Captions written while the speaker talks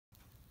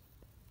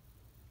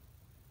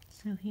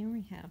So here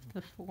we have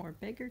the 4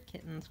 bigger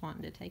kittens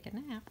wanting to take a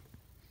nap.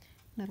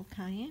 Little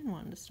Cayenne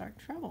wanted to start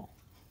trouble.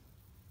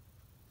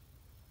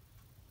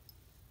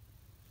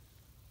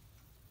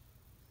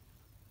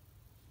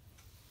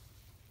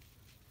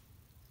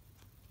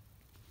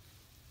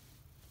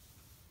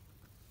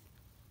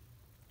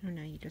 Oh,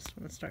 now you just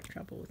want to start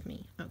trouble with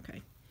me.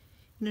 Okay.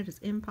 And it is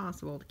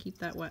impossible to keep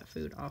that wet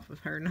food off of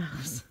her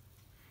nose.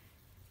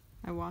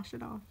 I wash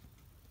it off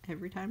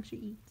every time she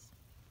eats.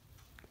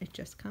 It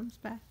just comes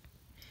back.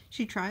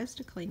 She tries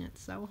to clean it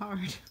so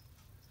hard.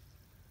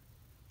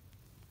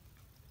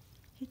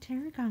 Hey,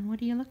 Tarragon,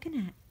 what are you looking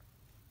at?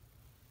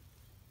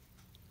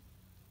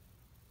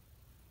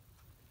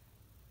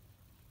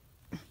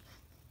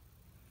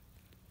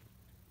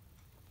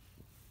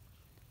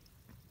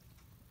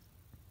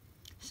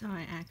 So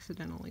I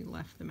accidentally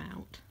left them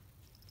out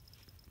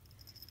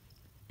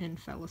and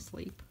fell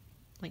asleep,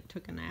 like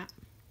took a nap.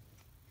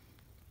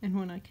 And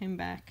when I came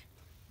back,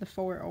 the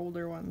 4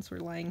 older ones were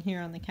laying here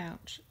on the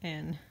couch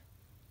and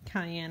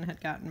Cayenne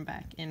had gotten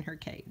back in her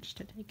cage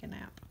to take a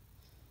nap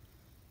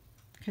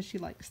because she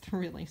likes the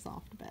really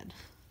soft bed.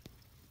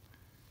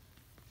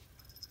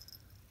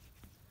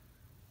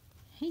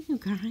 Hey, you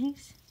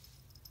guys.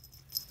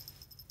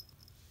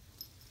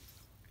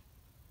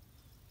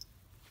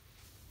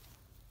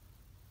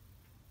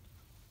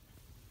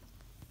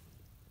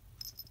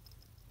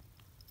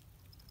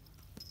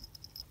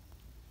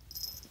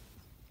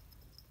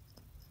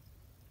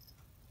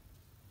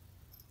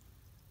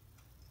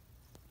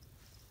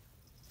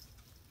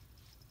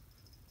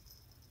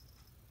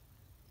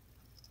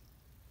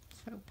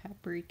 So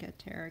paprika,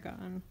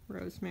 tarragon,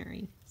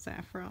 rosemary,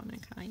 saffron,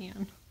 and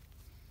cayenne.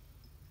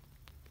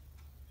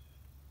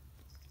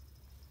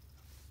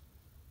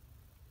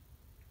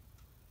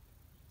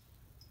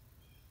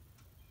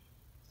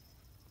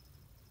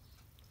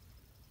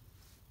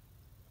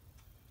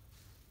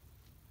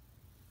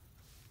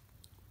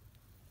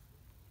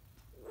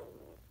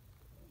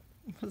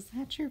 Was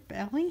that your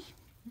belly?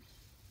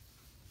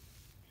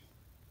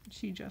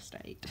 She just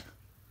ate.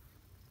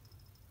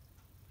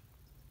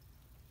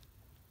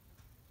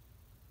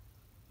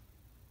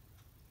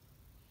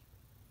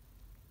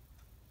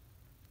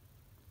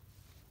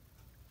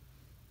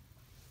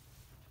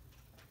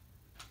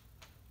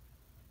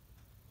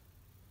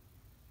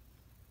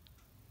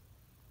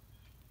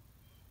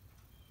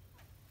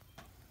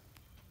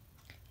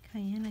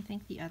 Cayenne, I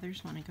think the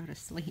others want to go to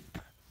sleep.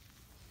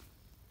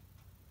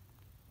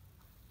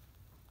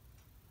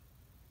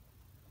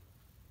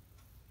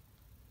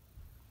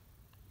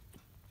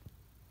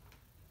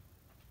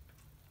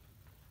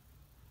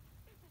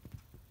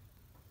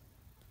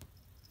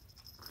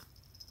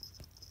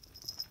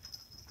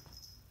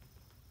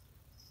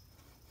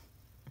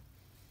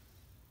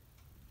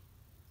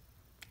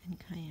 And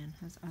Cayenne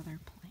has other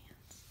plans.